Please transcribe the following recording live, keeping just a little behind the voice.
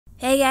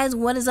Hey guys,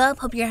 what is up?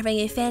 Hope you're having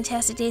a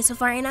fantastic day so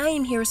far, and I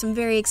am here with some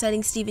very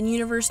exciting Steven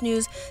Universe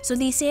news. So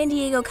the San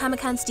Diego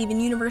Comic-Con Steven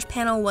Universe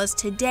panel was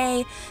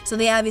today, so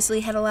they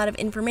obviously had a lot of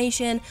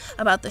information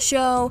about the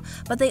show,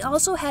 but they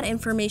also had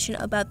information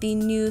about the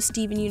new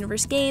Steven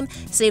Universe game,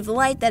 Save the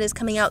Light, that is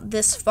coming out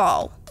this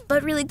fall.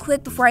 But really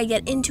quick, before I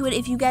get into it,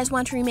 if you guys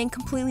want to remain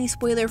completely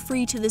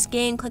spoiler-free to this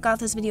game, click off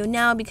this video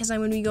now because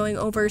I'm going to be going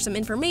over some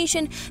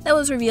information that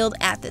was revealed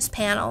at this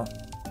panel.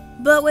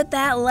 But with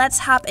that, let's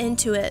hop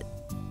into it.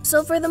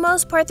 So for the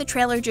most part, the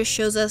trailer just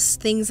shows us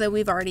things that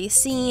we've already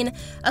seen,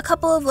 a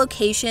couple of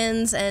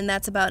locations, and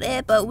that's about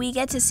it, but we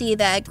get to see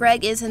that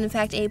Greg is in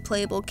fact a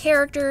playable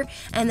character,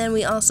 and then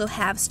we also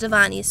have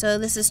Stevani. So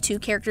this is two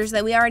characters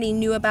that we already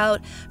knew about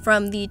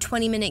from the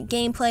 20-minute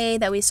gameplay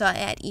that we saw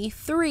at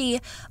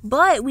E3,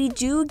 but we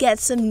do get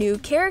some new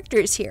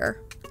characters here.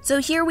 So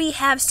here we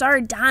have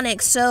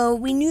Sardonyx. So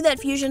we knew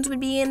that fusions would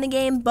be in the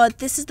game, but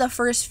this is the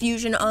first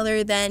fusion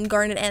other than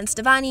Garnet and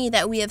Stevani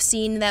that we have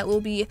seen that will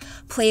be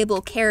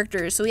playable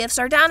characters. So we have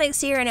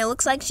Sardonyx here, and it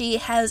looks like she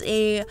has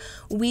a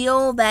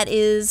wheel that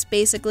is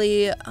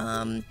basically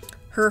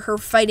her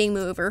fighting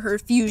move or her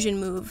fusion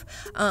move,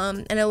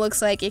 and it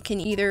looks like it can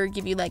either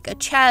give you like a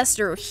chest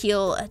or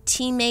heal a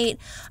teammate,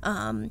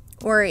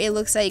 or it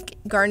looks like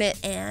Garnet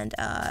and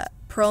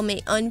Pearl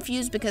may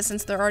unfuse, because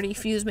since they're already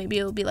fused, maybe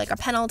it'll be like a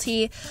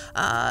penalty.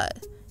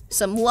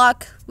 Some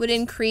luck would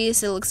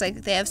increase. It looks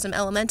like they have some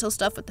elemental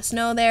stuff with the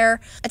snow there.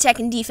 Attack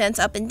and defense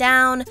up and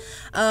down.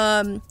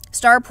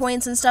 Star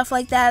points and stuff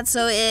like that.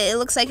 So it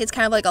looks like it's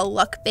kind of like a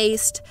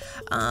luck-based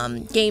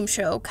game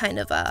show kind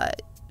of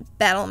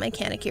battle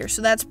mechanic here. So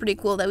that's pretty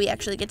cool that we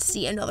actually get to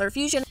see another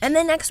fusion. And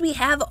then next we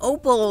have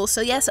Opal.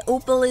 So yes,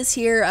 Opal is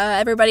here.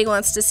 Everybody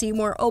wants to see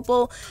more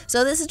Opal.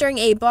 So this is during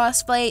a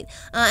boss fight,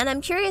 and I'm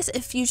curious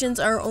if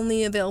fusions are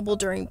only available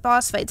during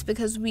boss fights,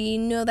 because we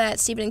know that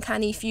Steven and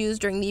Connie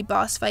fused during the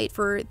boss fight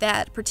for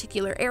that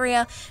particular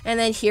area, and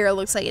then here it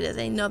looks like it is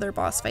another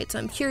boss fight. So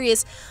I'm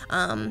curious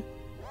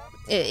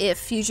if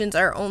fusions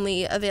are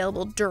only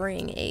available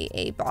during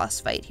a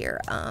boss fight here.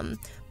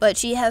 But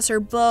she has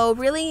her bow.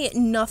 Really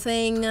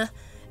nothing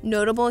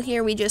notable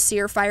here. We just see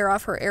her fire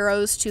off her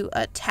arrows to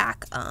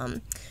attack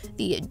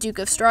the Duke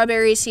of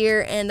Strawberries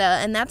here, and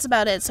that's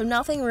about it. So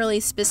nothing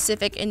really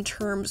specific in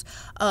terms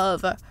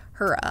of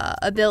her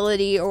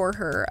ability or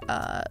her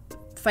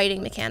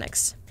fighting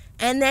mechanics.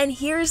 And then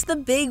here's the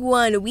big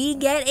one. We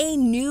get a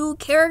new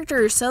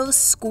character, so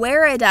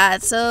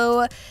Squaridot.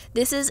 So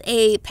this is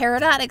a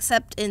Peridot,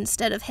 except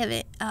instead of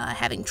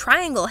having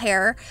triangle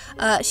hair,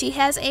 she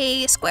has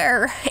a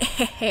square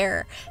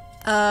hair.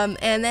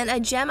 And then a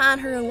gem on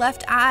her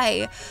left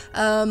eye.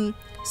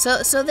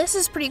 So this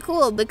is pretty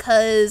cool,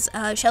 because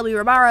Shelby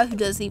Rabara, who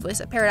does the voice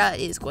of Peridot,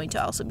 is going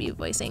to also be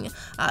voicing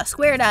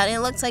Squaridot, and it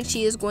looks like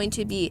she is going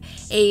to be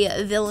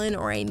a villain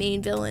or a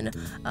main villain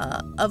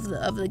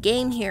of the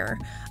game here,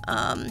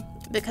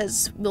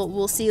 because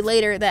we'll see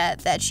later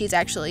that she's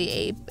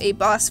actually a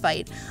boss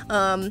fight.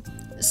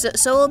 So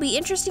it'll be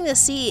interesting to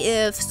see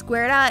if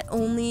Squaridot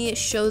only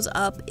shows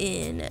up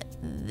in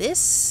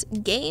this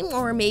game,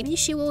 or maybe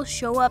she will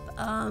show up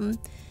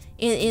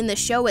in the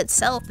show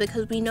itself,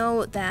 because we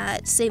know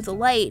that Save the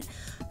Light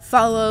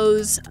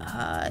follows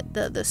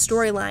the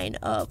storyline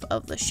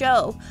of the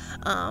show.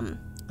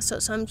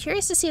 So I'm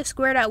curious to see if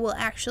Squaridot will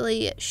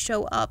actually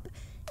show up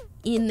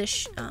in the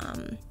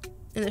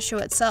show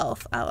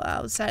itself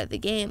outside of the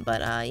game. But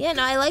yeah,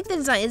 no, I like the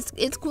design.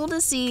 It's cool to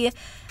see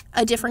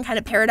a different kind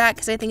of Peridot,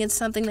 because I think it's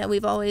something that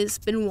we've always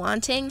been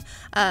wanting.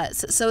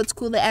 So it's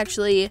cool to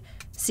actually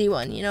see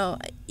one, you know,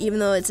 even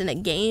though it's in a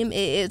game,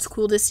 it's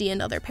cool to see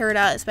another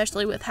Peridot,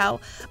 especially with how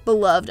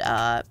beloved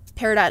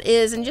Peridot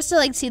is, and just to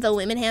like see the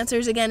limb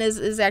enhancers again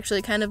is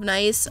actually kind of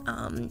nice.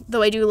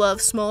 Though I do love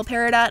small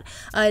Peridot,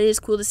 it is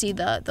cool to see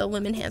the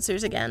limb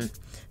enhancers again.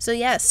 So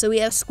yes, so we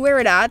have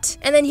Squaridot,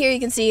 and then here you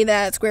can see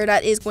that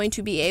Squaridot is going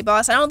to be a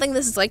boss. I don't think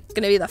this is like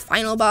going to be the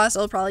final boss.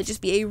 It'll probably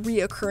just be a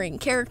reoccurring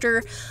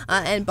character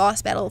and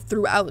boss battle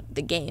throughout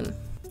the game.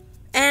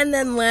 And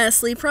then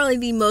lastly, probably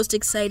the most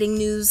exciting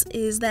news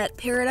is that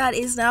Peridot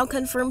is now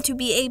confirmed to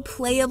be a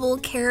playable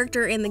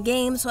character in the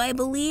game. So I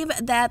believe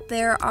that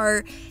there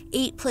are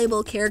 8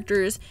 playable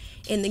characters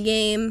in the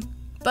game,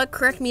 but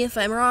correct me if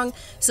I'm wrong.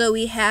 So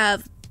we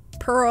have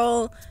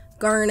Pearl,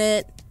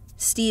 Garnet,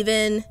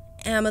 Steven,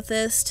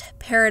 Amethyst,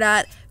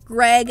 Peridot,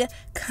 Greg,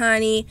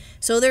 Connie.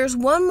 So there's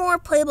one more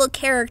playable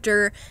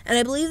character, and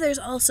I believe there's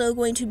also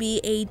going to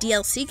be a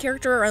DLC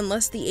character,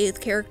 unless the 8th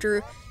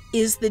character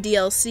is the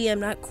DLC.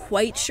 I'm not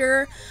quite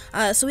sure.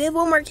 So we have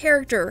one more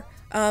character,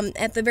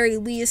 at the very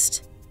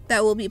least,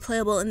 that will be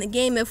playable in the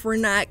game, if we're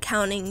not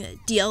counting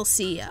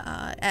DLC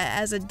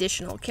as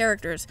additional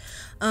characters.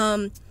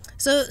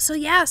 So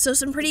yeah, so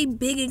some pretty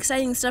big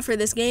exciting stuff for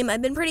this game.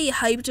 I've been pretty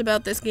hyped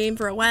about this game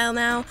for a while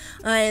now,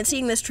 and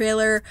seeing this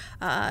trailer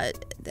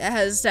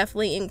has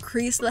definitely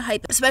increased the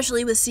hype,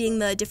 especially with seeing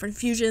the different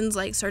fusions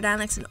like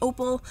Sardonyx and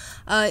Opal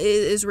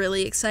is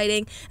really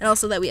exciting, and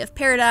also that we have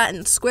Peridot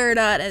and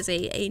Squaridot as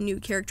a new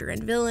character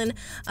and villain,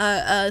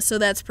 so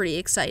that's pretty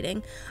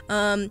exciting.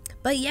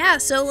 But yeah,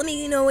 so let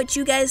me know what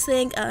you guys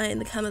think in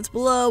the comments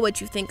below, what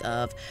you think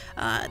of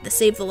the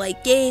Save the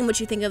Light game,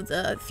 what you think of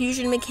the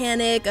fusion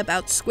mechanic,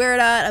 about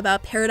Squaridot,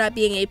 about Peridot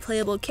being a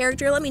playable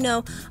character. Let me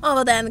know all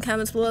of that in the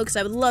comments below, because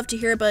I would love to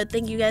hear it. But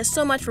thank you guys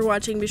so much for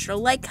watching. Be sure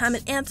to like,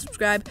 comment, and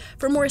subscribe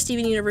for more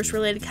Steven Universe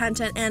related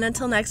content, and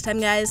until next time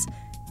guys,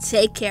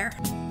 take care.